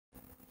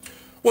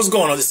What's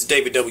going on? This is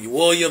David W.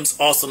 Williams,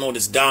 also known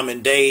as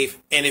Diamond Dave.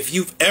 And if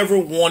you've ever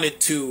wanted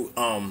to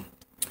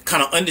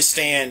kind of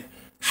understand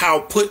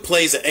how put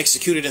plays are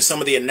executed and some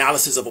of the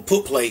analysis of a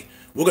put play,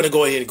 we're going to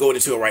go ahead and go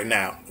into it right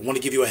now. I want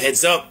to give you a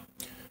heads up.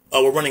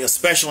 We're running a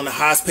special on the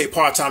highest paid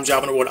part-time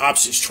job in the world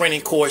options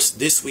training course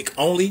this week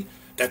only.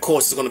 That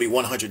course is going to be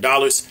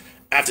 $100.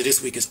 After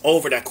this week is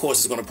over, that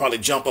course is going to probably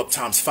jump up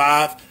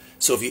 ×5.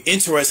 So if you're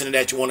interested in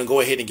that, you want to go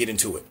ahead and get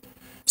into it.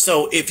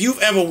 So if you've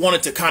ever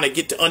wanted to kind of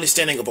get the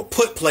understanding of a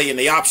put play in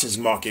the options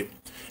market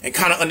and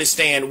kind of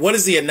understand what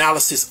is the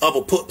analysis of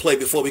a put play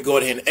before we go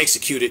ahead and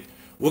execute it,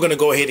 we're going to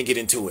go ahead and get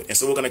into it. And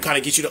so we're going to kind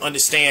of get you to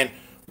understand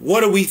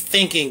what are we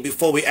thinking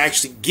before we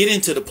actually get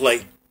into the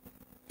play,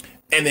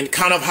 and then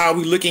kind of how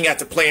we're looking at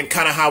the play and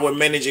kind of how we're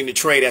managing the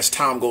trade as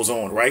time goes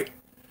on, right?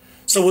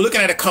 So we're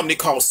looking at a company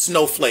called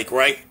Snowflake,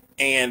 right?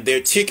 And their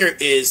ticker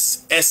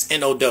is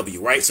SNOW,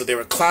 right? So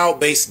they're a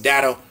cloud-based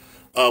data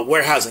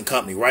warehousing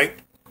company, right?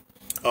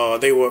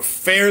 They were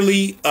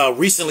fairly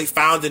recently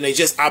founded, and they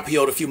just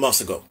IPO'd a few months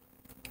ago.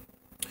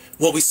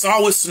 What we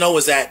saw with Snow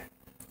is that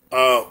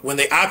when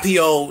they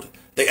IPO'd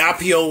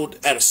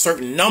at a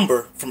certain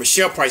number from a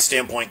share price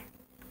standpoint,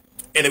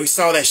 and then we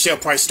saw that share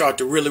price start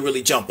to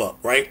really jump up,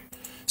 right?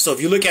 So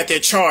if you look at their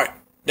chart,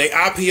 they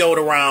IPO'd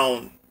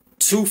around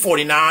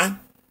 249,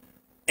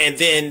 and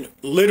then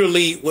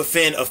literally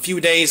within a few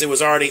days, it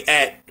was already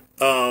at,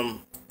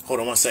 hold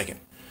on one second.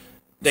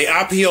 They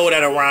IPO'd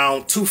at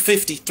around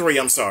 253,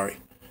 I'm sorry.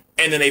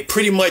 And then they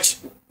pretty much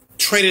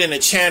traded in a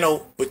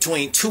channel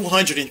between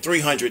 200 and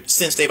 300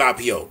 since they've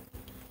IPO'd.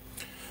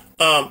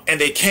 And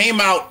they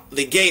came out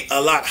the gate a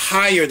lot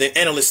higher than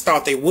analysts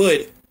thought they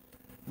would.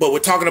 But we're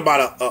talking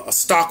about a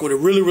stock with a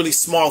really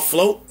small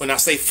float. When I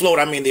say float,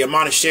 I mean the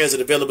amount of shares that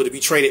are available to be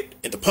traded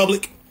in the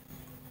public.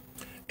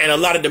 And a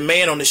lot of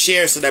demand on the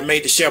shares, so that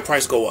made the share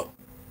price go up.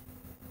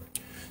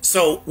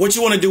 So what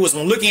you want to do is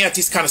when looking at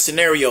these kind of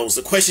scenarios,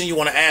 the question you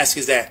want to ask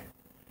is that,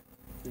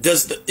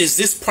 is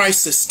this price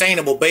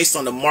sustainable based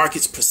on the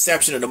market's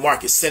perception and the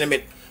market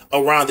sentiment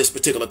around this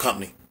particular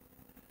company?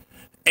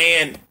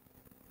 And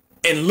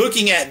in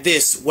looking at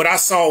this, what I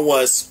saw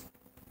was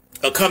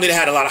a company that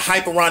had a lot of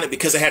hype around it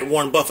because it had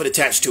Warren Buffett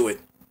attached to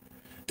it.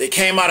 They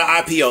came out of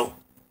IPO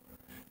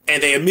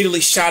and they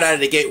immediately shot out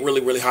of the gate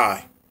really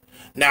high.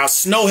 Now,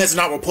 Snow has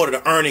not reported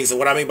the earnings, and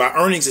what I mean by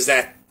earnings is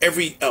that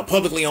every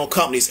publicly owned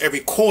companies every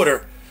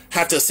quarter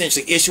have to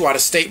essentially issue out a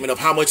statement of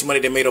how much money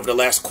they made over the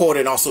last quarter,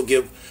 and also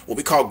give what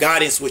we call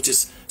guidance, which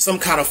is some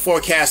kind of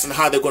forecast on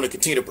how they're going to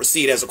continue to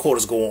proceed as the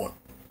quarters go on.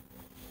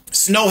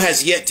 Snow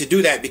has yet to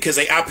do that because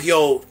they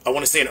IPO'd, I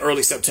want to say, in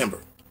early September.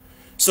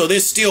 So they're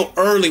still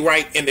early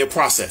right in their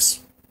process.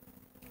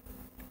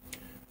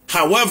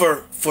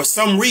 However, for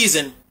some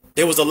reason,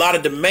 there was a lot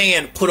of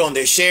demand put on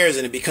their shares,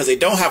 and because they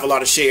don't have a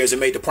lot of shares, it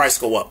made the price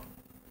go up.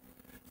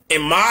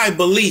 In my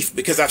belief,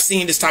 because I've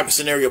seen this type of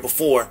scenario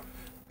before,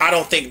 I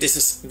don't think this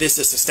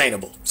is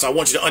sustainable. So I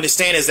want you to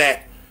understand is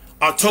that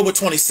October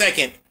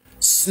 22nd,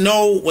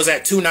 Snow was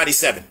at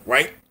 $297,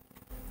 right?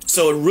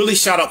 So it really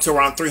shot up to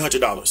around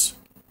 $300.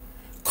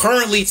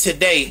 Currently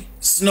today,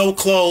 Snow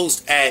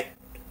closed at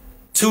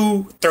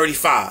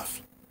 $235.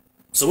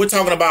 So we're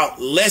talking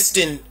about less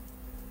than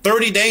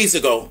 30 days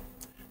ago,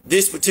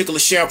 this particular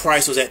share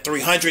price was at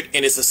 300,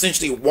 and it's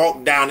essentially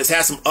walked down. It's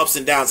had some ups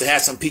and downs. It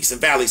had some peaks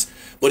and valleys,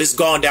 but it's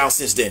gone down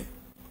since then.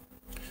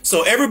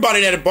 So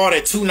everybody that had bought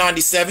at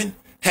 297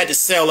 had to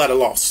sell at a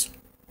loss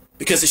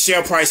because the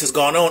share price has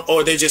gone on,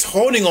 or they're just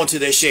holding on to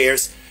their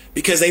shares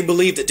because they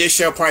believe that this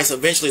share price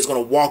eventually is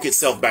going to walk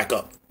itself back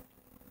up.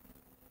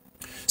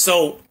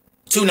 So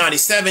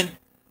 297,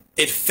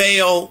 it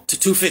fell to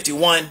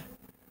 251,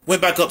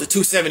 went back up to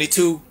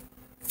 272,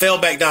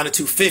 fell back down to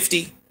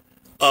 250.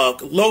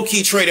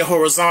 Low-key traded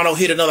horizontal,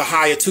 hit another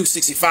high of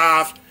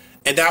 265,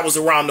 and that was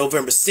around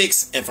November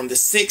 6th. And from the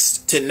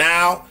 6th to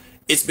now,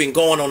 it's been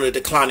going on a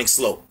declining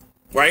slope,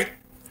 right?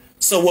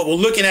 So what we're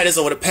looking at is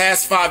over the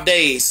past 5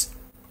 days,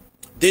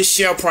 this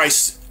share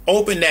price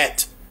opened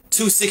at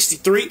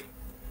 263,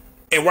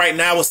 and right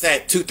now it's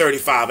at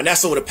 235. And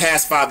that's over the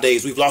past 5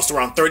 days. We've lost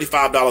around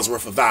 $35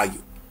 worth of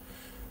value.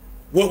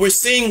 What we're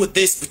seeing with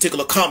this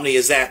particular company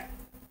is that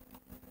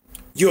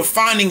you're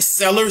finding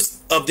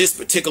sellers of this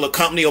particular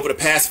company over the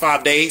past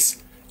 5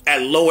 days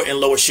at lower and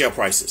lower share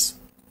prices,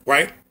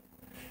 right?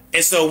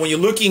 And so when you're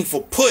looking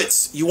for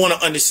puts, you want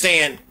to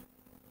understand,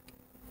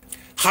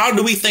 how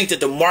do we think that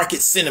the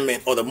market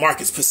sentiment or the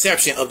market's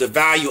perception of the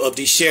value of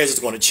these shares is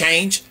going to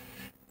change?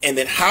 And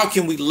then how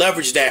can we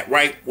leverage that,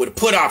 right, with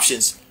put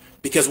options?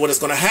 Because what is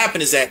going to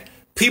happen is that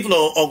people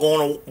are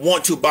going to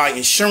want to buy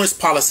insurance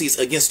policies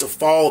against the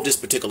fall of this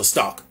particular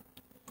stock.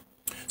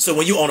 So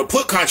when you own a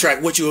put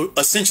contract, what you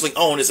essentially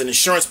own is an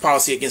insurance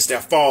policy against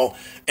that fall.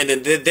 And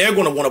then they're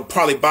going to want to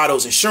probably buy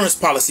those insurance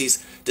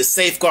policies to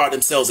safeguard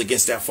themselves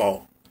against that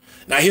fall.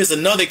 Now, here's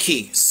another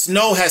key.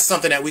 Snow has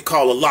something that we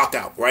call a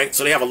lockout, right?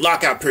 So they have a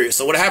lockout period.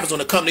 So what happens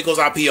when a company goes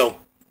IPO,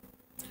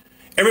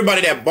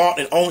 everybody that bought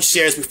and owned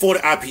shares before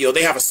the IPO,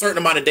 they have a certain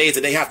amount of days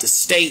that they have to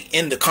stay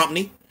in the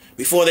company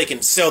before they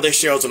can sell their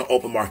shares on the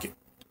open market.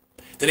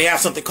 then they have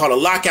something called a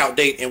lockout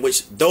date in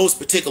which those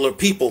particular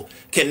people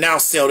can now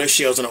sell their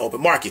shares on the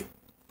open market.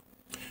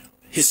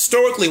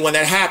 Historically, when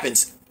that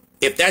happens,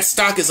 if that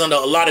stock is under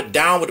a lot of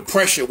downward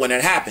pressure when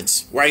that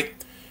happens, right?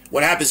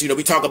 What happens,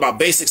 we talk about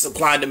basic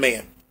supply and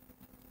demand.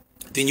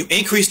 Then you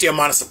increase the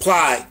amount of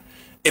supply.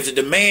 If the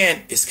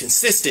demand is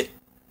consistent,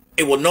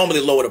 it will normally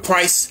lower the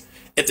price.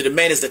 If the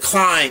demand is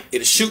declined,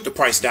 it'll shoot the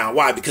price down.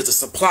 Why? Because the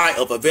supply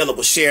of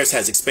available shares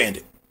has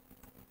expanded.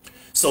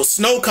 So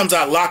Snow comes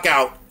out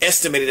lockout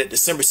estimated at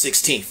December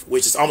 16th,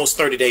 which is almost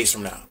 30 days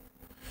from now.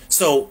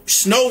 So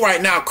Snow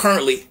right now,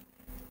 currently,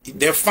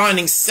 they're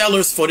finding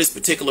sellers for this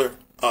particular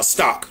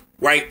stock,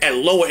 right, at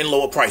lower and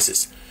lower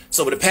prices.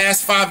 So over the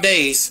past 5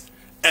 days,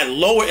 at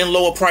lower and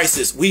lower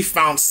prices, we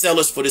found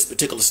sellers for this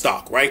particular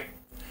stock, right?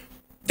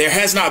 There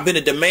has not been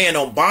a demand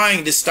on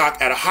buying this stock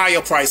at a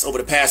higher price over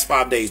the past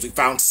 5 days. We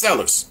found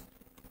sellers.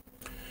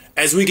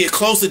 As we get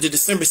closer to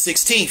December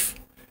 16th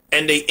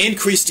and they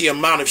increase the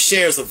amount of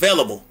shares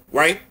available,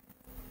 right?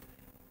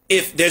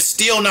 If there's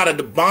still not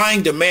a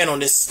buying demand on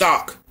this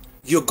stock,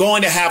 you're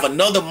going to have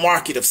another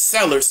market of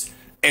sellers.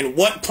 And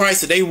what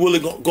price are they really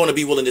going to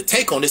be willing to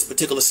take on this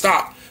particular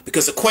stock?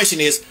 Because the question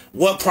is,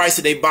 what price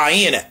did they buy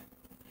in at?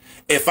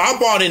 If I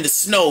bought into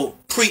Snow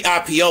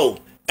pre-IPO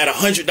at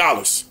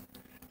 $100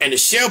 and the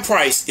share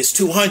price is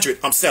 $200,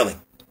 I'm selling.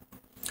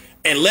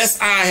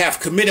 Unless I have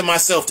committed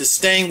myself to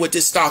staying with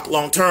this stock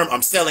long term,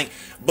 I'm selling.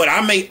 But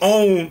I may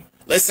own,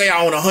 let's say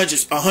I own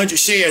 100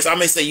 shares. I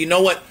may say, you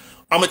know what?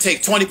 I'm going to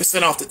take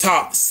 20% off the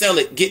top, sell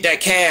it, get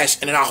that cash,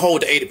 and then I'll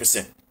hold the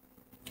 80%.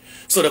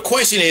 So the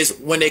question is,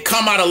 when they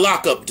come out of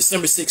lockup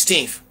December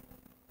 16th,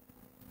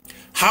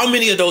 how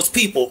many of those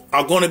people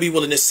are going to be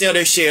willing to sell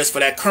their shares for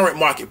that current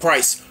market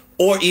price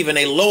or even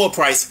a lower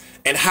price,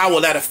 and how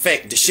will that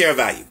affect the share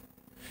value?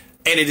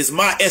 And it is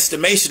my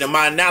estimation and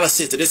my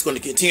analysis that it's going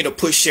to continue to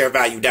push share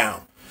value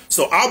down.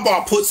 So I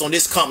bought puts on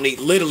this company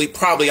literally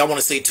probably, I want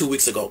to say 2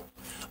 weeks ago,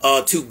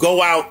 to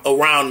go out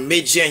around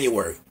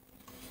mid-January.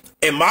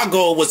 And my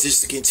goal was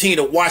just to continue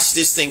to watch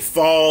this thing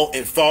fall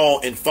and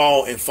fall and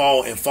fall and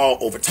fall and fall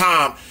over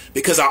time,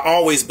 because I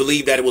always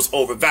believed that it was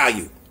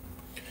overvalued.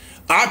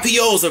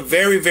 IPOs are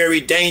very,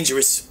 very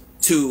dangerous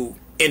to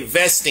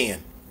invest in,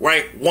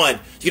 right? One,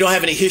 you don't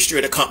have any history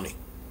of the company.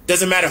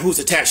 Doesn't matter who's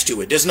attached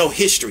to it. There's no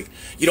history.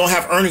 You don't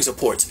have earnings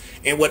reports.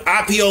 And what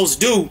IPOs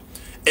do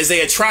is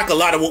they attract a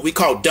lot of what we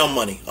call dumb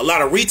money. A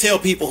lot of retail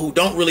people who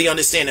don't really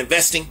understand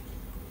investing,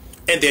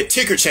 and they're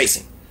ticker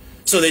chasing.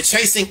 So they're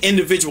chasing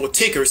individual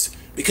tickers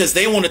because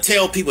they want to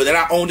tell people that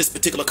I own this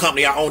particular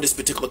company, I own this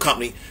particular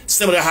company.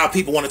 Similar to how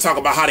people want to talk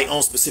about how they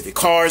own specific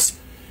cars.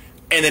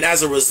 And then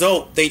as a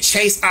result, they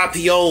chase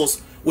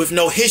IPOs with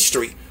no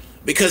history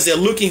because they're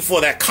looking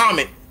for that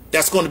comment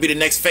that's going to be the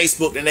next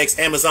Facebook, the next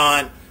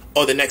Amazon,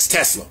 or the next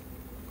Tesla.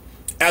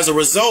 As a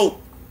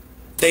result,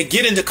 they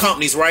get into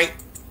companies, right?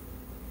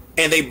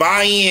 And they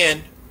buy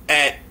in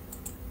at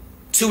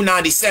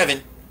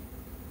 $297,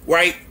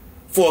 right?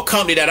 For a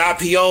company that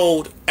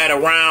IPO'd at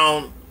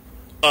around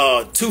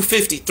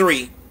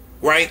 $253,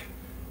 right?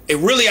 It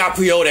really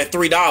IPO'd at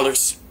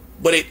 $3,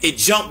 but it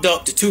jumped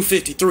up to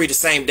 $253 the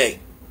same day,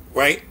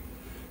 right?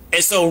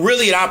 And so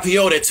really it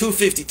IPO'd at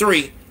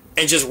 $253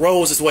 and just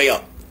rolls its way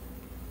up.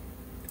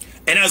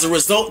 And as a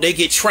result, they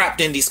get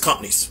trapped in these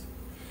companies.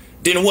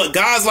 Then what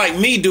guys like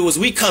me do is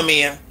we come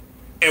in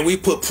and we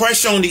put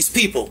pressure on these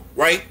people,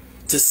 right,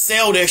 to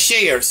sell their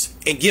shares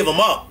and give them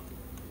up,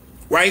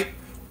 right?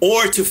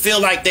 Or to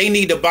feel like they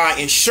need to buy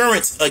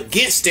insurance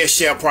against their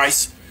share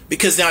price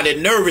because now they're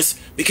nervous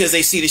because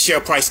they see the share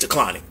price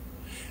declining.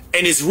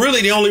 And it's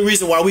really the only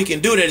reason why we can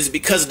do that is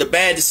because of the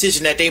bad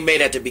decision that they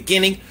made at the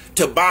beginning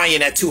to buy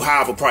in at too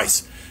high of a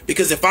price.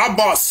 Because if I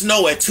bought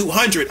Snow at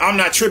 200, I'm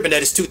not tripping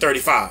that it's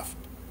 235,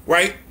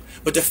 right?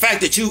 But the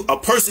fact that a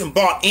person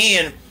bought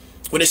in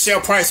when the share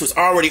price was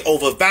already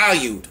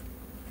overvalued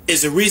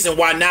is the reason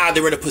why now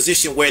they're in a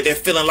position where they're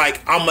feeling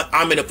like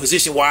I'm in a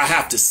position where I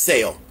have to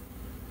sell.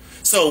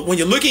 So when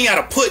you're looking at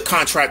a put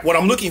contract, what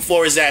I'm looking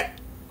for is that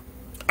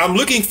I'm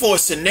looking for a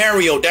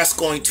scenario that's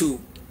going to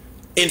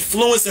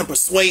influence and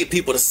persuade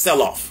people to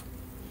sell off.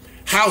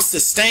 How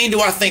sustained do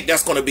I think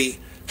that's going to be?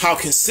 How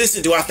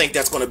consistent do I think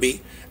that's going to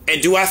be?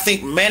 And do I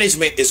think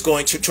management is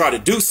going to try to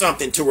do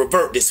something to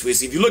revert this?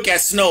 Because if you look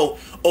at Snow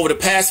over the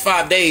past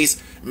 5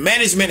 days,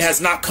 management has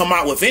not come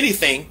out with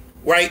anything,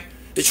 right,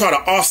 to try to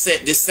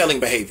offset this selling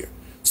behavior.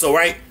 So,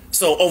 right,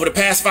 so over the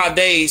past 5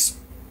 days,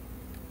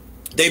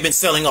 they've been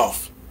selling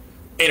off.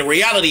 In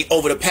reality,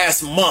 over the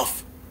past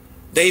month,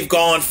 they've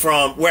gone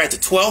from, we're at the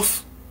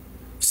 12th.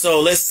 So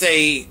let's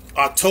say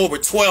October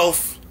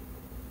 12th,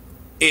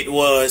 it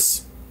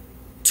was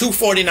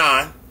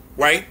 249,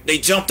 right? They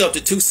jumped up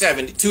to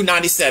 270,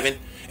 297,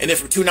 and then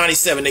from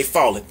 297, they've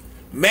fallen.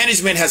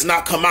 Management has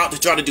not come out to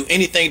try to do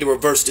anything to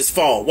reverse this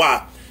fall.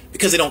 Why?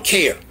 Because they don't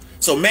care.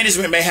 So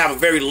management may have a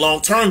very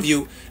long-term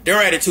view.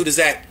 Their attitude is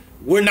that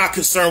we're not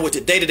concerned with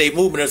the day-to-day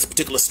movement of this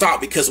particular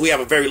stock because we have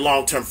a very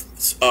long-term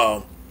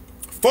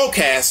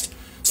forecast.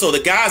 So the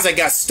guys that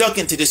got stuck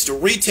into this, the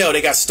retail,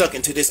 they got stuck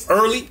into this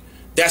early,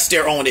 that's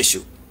their own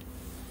issue.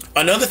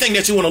 Another thing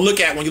that you want to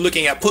look at when you're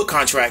looking at put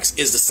contracts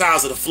is the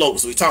size of the float,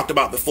 as we talked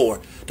about before.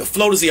 The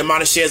float is the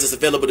amount of shares that's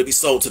available to be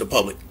sold to the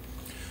public.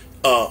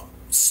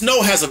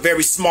 Snow has a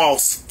very small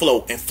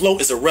float, and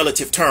float is a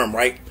relative term,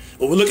 right?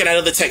 When we're looking at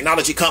other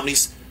technology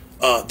companies,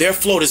 their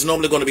float is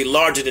normally going to be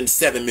larger than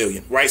 7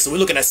 million, right? So we're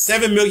looking at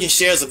 7 million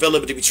shares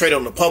available to be traded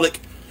on the public.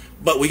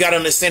 But we got to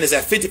understand is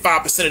that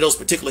 55% of those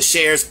particular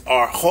shares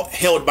are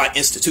held by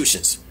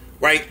institutions,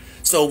 right?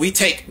 So we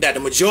take that the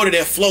majority of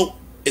their float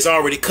is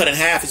already cut in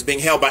half, is being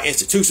held by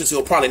institutions who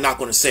are probably not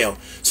going to sell.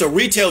 So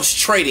retail's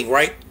trading,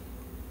 right,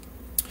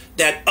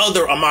 that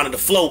other amount of the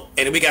float,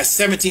 and we got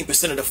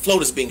 17% of the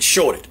float is being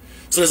shorted.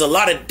 So there's a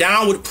lot of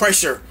downward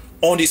pressure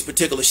on these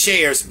particular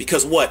shares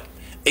because what?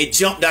 It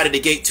jumped out of the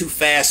gate too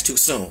fast, too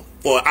soon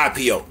for an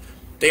IPO.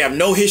 They have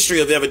no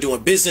history of ever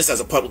doing business as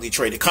a publicly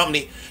traded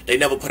company. They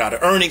never put out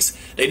earnings.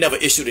 They never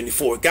issued any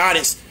forward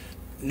guidance.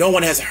 No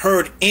one has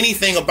heard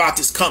anything about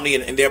this company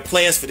and their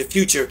plans for the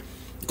future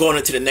going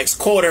into the next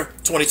quarter,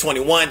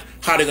 2021,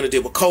 how they're going to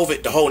deal with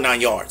COVID, the whole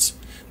 9 yards.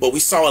 But we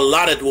saw a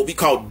lot of what we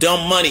call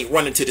dumb money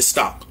run into the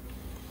stock.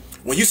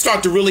 When you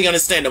start to really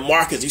understand the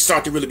markets, you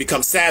start to really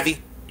become savvy,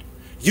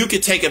 you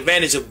can take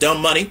advantage of dumb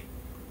money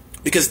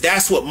because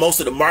that's what most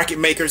of the market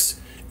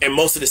makers and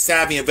most of the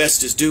savvy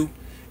investors do.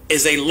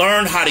 Is they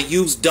learn how to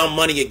use dumb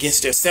money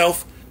against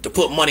themselves to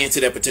put money into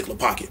their particular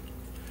pocket.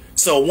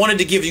 So I wanted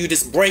to give you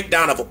this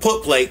breakdown of a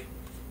put play.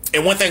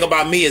 And one thing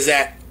about me is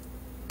that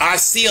I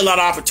see a lot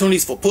of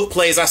opportunities for put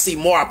plays. I see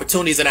more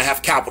opportunities than I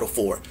have capital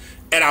for.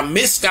 And I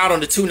missed out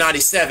on the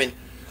 297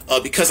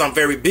 because I'm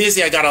very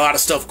busy. I got a lot of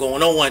stuff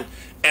going on.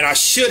 And I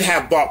should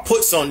have bought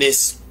puts on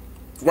this,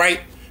 right,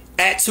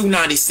 at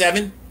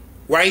 297,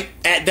 right,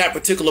 at that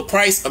particular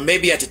price, or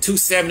maybe at the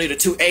 270 to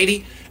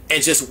 280.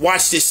 And just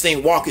watch this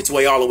thing walk its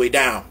way all the way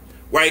down,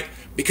 right?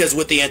 Because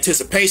with the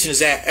anticipation is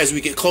that as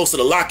we get closer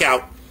to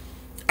lockout,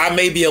 I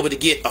may be able to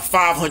get a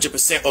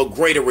 500% or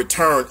greater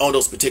return on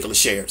those particular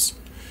shares.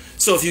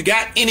 So if you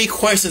got any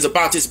questions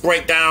about this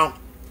breakdown,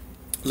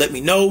 let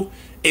me know.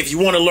 If you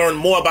want to learn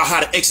more about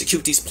how to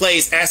execute these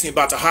plays, ask me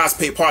about the highest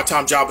paid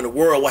part-time job in the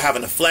world. We're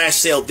having a flash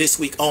sale this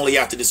week only.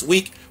 After this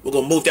week, we're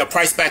going to move that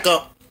price back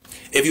up.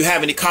 If you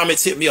have any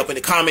comments, hit me up in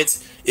the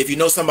comments. If you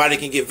know somebody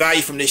that can get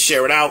value from this,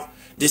 share it out.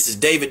 This is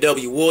David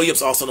W.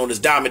 Williams, also known as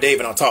Diamond Dave,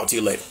 and I'll talk to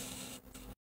you later.